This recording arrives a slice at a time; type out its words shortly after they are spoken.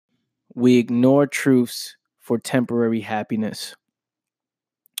We ignore truths for temporary happiness.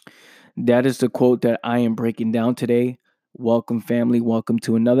 That is the quote that I am breaking down today. Welcome, family. Welcome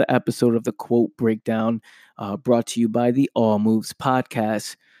to another episode of the Quote Breakdown, brought to you by the All Moves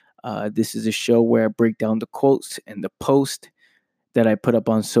podcast. This is a show where I break down the quotes and the post that I put up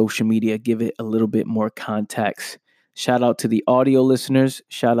on social media, give it a little bit more context. Shout out to the audio listeners.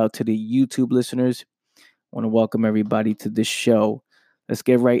 Shout out to the YouTube listeners. I want to welcome everybody to this show. Let's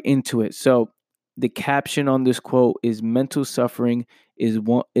get right into it. So, the caption on this quote is mental suffering is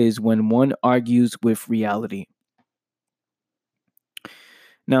when one argues with reality.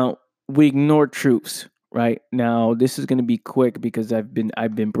 Now, we ignore truths, right? Now, this is going to be quick because I've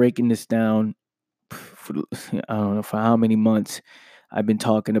been breaking this down for, I don't know for how many months. I've been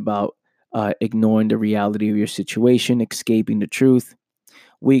talking about ignoring the reality of your situation, escaping the truth.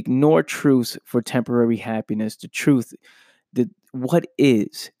 We ignore truths for temporary happiness. The truth, what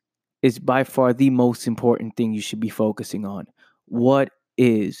is by far the most important thing you should be focusing on. What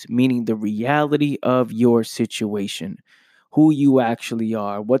is, meaning the reality of your situation, who you actually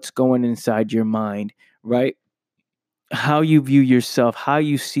are, what's going inside your mind, right? How you view yourself, how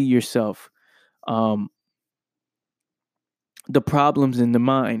you see yourself, um, the problems in the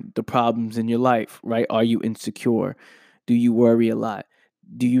mind, the problems in your life, right? Are you insecure? Do you worry a lot?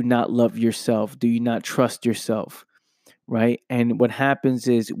 Do you not love yourself? Do you not trust yourself? Right? And what happens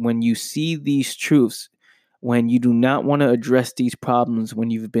is when you see these truths, when you do not want to address these problems, when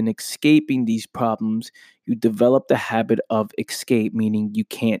you've been escaping these problems, you develop the habit of escape, meaning you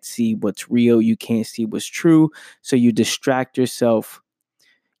can't see what's real, you can't see what's true. So you distract yourself.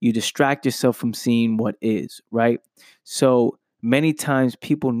 You distract yourself from seeing what is, right? So many times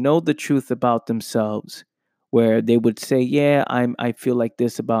people know the truth about themselves where they would say, "Yeah, I feel like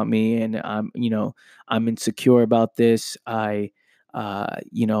this about me and I'm insecure about this. I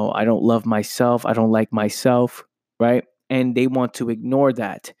don't love myself. I don't like myself," right? And they want to ignore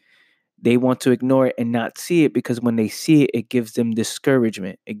that. They want to ignore it and not see it because when they see it, it gives them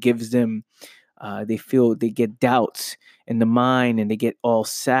discouragement. It gives them they feel they get doubts in the mind and they get all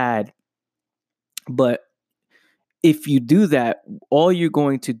sad. But if you do that, all you're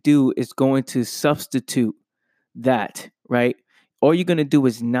going to do is going to substitute that, right? All you're going to do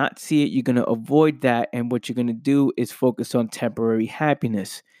is not see it. You're going to avoid that. And what you're going to do is focus on temporary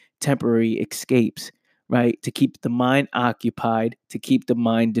happiness, temporary escapes, right? To keep the mind occupied, to keep the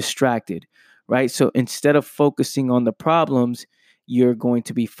mind distracted, right? So instead of focusing on the problems, you're going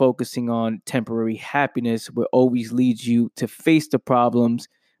to be focusing on temporary happiness, where always leads you to face the problems,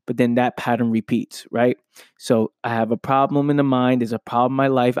 but then that pattern repeats, right? So I have a problem in the mind, there's a problem in my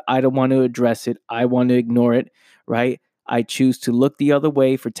life. I don't want to address it. I want to ignore it, right? I choose to look the other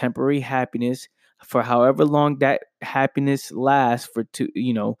way for temporary happiness for however long that happiness lasts for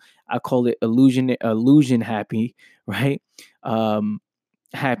I call it illusion happy, right? Um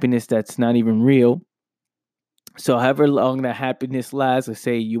Happiness that's not even real. So however long that happiness lasts, let's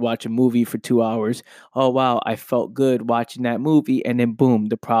say you watch a movie for 2 hours. Oh wow, I felt good watching that movie, and then boom,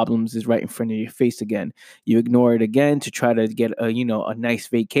 the problems is right in front of your face again. You ignore it again to try to get a nice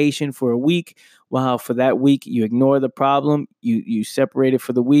vacation for a week. Wow, for that week you ignore the problem. You separate it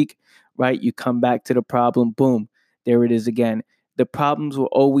for the week, right? You come back to the problem. Boom, there it is again. The problems will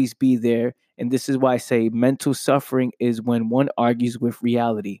always be there, and this is why I say mental suffering is when one argues with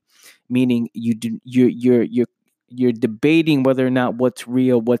reality, meaning you're debating whether or not what's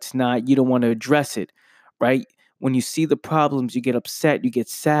real, what's not. You don't want to address it, right? When you see the problems, you get upset, you get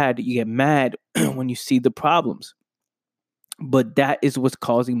sad, you get mad when you see the problems. But that is what's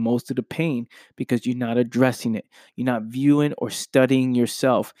causing most of the pain because you're not addressing it. You're not viewing or studying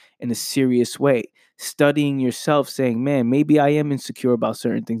yourself in a serious way. Studying yourself, saying, man, maybe I am insecure about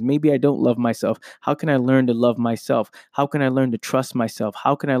certain things. Maybe I don't love myself. How can I learn to love myself? How can I learn to trust myself?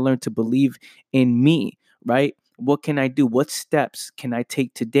 How can I learn to believe in me, right? What can I do? What steps can I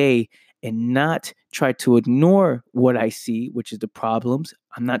take today and not try to ignore what I see, which is the problems?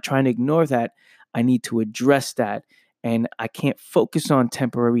 I'm not trying to ignore that. I need to address that, and I can't focus on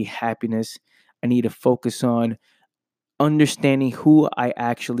temporary happiness. I need to focus on understanding who I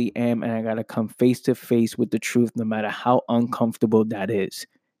actually am, and I got to come face to face with the truth, no matter how uncomfortable that is.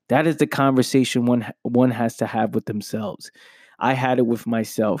 That is the conversation one has to have with themselves. I had it with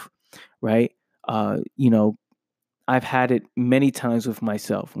myself, right? Uh, you know, I've had it many times with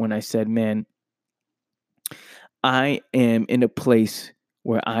myself when I said, "Man, I am in a place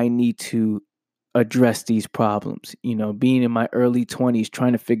where I need to address these problems." Being in my early 20s,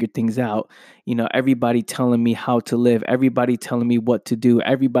 trying to figure things out, everybody telling me how to live, everybody telling me what to do,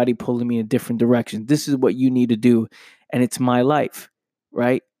 everybody pulling me in different directions. This is what you need to do. And it's my life,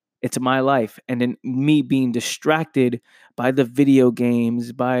 right? It's my life. And then me being distracted by the video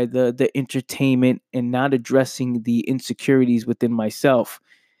games, by the entertainment, and not addressing the insecurities within myself.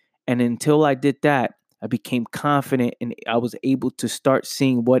 And until I did that, I became confident and I was able to start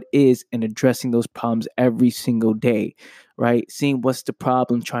seeing what is and addressing those problems every single day, right? Seeing what's the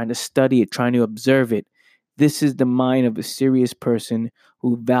problem, trying to study it, trying to observe it. This is the mind of a serious person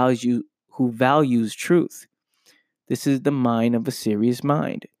who values truth. This is the mind of a serious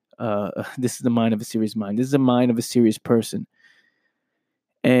mind. This is the mind of a serious mind. This is the mind of a serious person.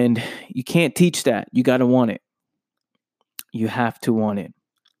 And you can't teach that. You got to want it. You have to want it.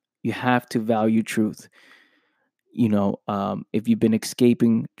 You have to value truth. If you've been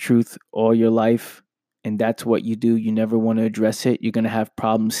escaping truth all your life and that's what you do, you never want to address it, you're going to have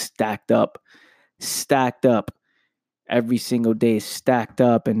problems stacked up every single day, stacked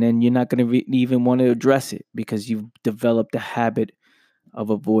up. And then you're not going to even want to address it because you've developed a habit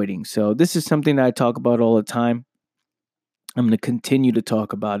of avoiding. So this is something that I talk about all the time. I'm going to continue to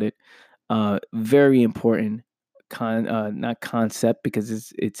talk about it. Very important not concept,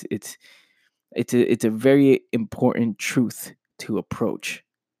 because it's a very important truth to approach,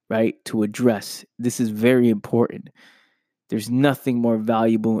 right? To address. This is very important. There's nothing more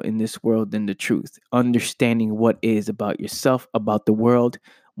valuable in this world than the truth. Understanding what is about yourself, about the world.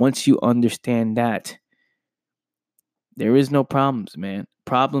 Once you understand that, there is no problems, man.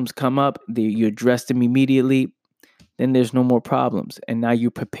 Problems come up, you address them immediately, then there's no more problems. And now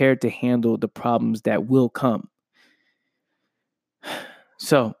you're prepared to handle the problems that will come.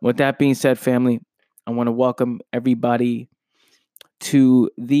 So, with that being said, family, I want to welcome everybody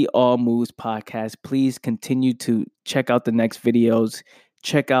to the All Moves podcast. Please continue to check out the next videos.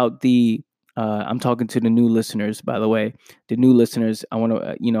 Check out I'm talking to the new listeners, by the way. The new listeners, I want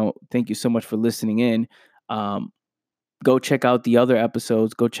to, thank you so much for listening in. Go check out the other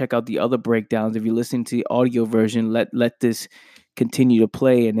episodes. Go check out the other breakdowns. If you're listening to the audio version, let this continue to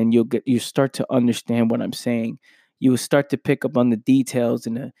play, and then you start to understand what I'm saying. You will start to pick up on the details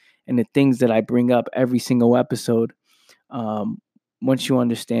and the things that I bring up every single episode. Once you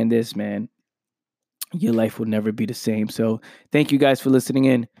understand this, man, your life will never be the same. So thank you guys for listening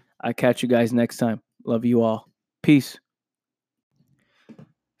in. I'll catch you guys next time. Love you all. Peace.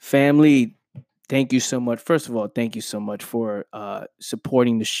 Family, thank you so much. First of all, thank you so much for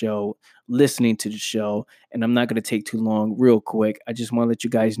supporting the show, listening to the show. And I'm not going to take too long, real quick. I just want to let you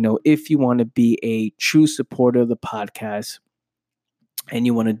guys know, if you want to be a true supporter of the podcast and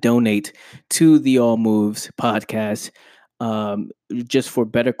you want to donate to the All Moves podcast, just for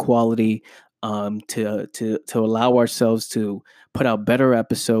better quality, to allow ourselves to put out better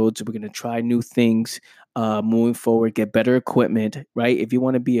episodes. We're going to try new things moving forward, get better equipment, right? If you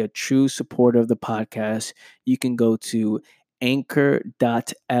want to be a true supporter of the podcast, you can go to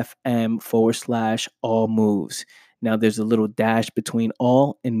anchor.fm/all moves. Now there's a little dash between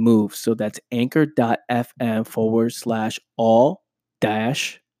all and moves. So that's anchor.fm/all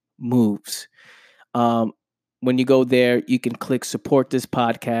moves. When you go there, you can click support this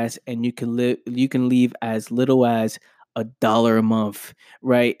podcast, and you can leave as little as $1 a month,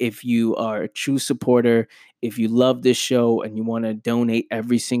 right? If you are a true supporter, if you love this show and you want to donate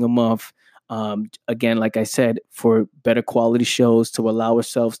every single month, again, like I said, for better quality shows, to allow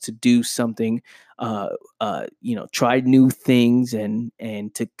ourselves to do something, try new things,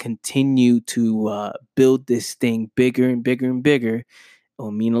 and to continue to build this thing bigger and bigger and bigger. It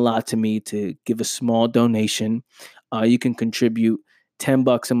will mean a lot to me to give a small donation. You can contribute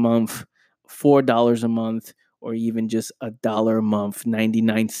 $10 a month, $4 a month, or even just $1 a month,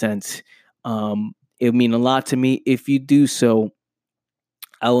 99 cents. It will mean a lot to me. If you do so,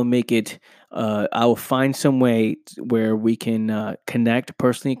 I will make it, I will find some way where we can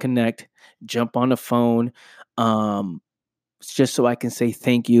personally connect, jump on the phone, just so I can say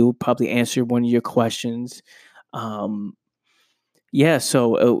thank you, probably answer one of your questions. So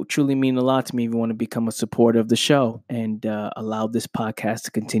it would truly mean a lot to me if you want to become a supporter of the show and allow this podcast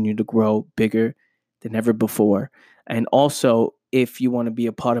to continue to grow bigger than ever before. And also, if you want to be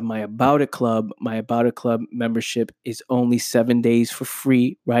a part of my About It Club membership is only 7 days for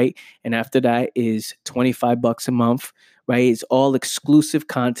free, right? And after that is $25 a month, right? It's all exclusive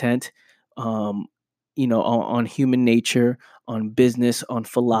content, on human nature, on business, on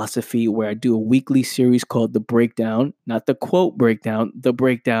philosophy, where I do a weekly series called The Breakdown, not the quote breakdown, The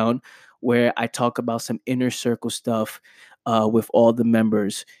Breakdown, where I talk about some inner circle stuff with all the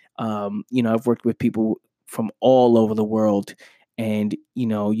members. I've worked with people from all over the world, and,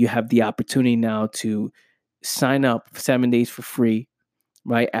 you have the opportunity now to sign up 7 days for free.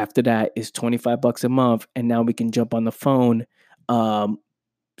 Right after that is $25 a month, and now we can jump on the phone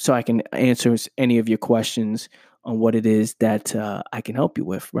so I can answer any of your questions on what it is that I can help you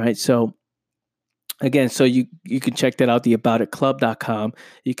with, right? So again, so you can check that out, theaboutitclub.com.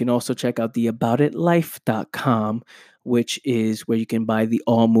 You can also check out theaboutitlife.com, which is where you can buy the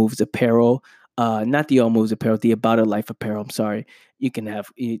All Moves apparel. Not the All Moves apparel, the About It Life apparel. I'm sorry. You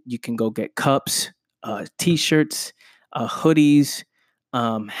can go get cups, t-shirts, hoodies,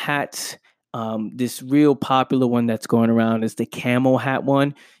 hats. This real popular one that's going around is the camel hat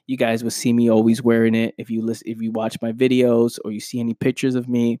one. You guys will see me always wearing it if you watch my videos or you see any pictures of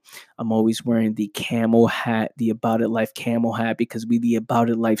me. I'm always wearing the camel hat, the About It Life camel hat, because we the About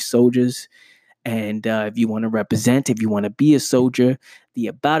It Life soldiers. And if you want to represent, if you want to be a soldier, the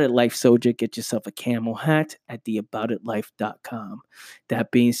About It Life soldier, get yourself a camel hat at theaboutitlife.com.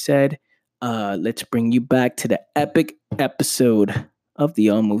 That being said, let's bring you back to the epic episode of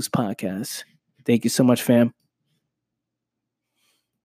the All Moves podcast. Thank you so much, fam.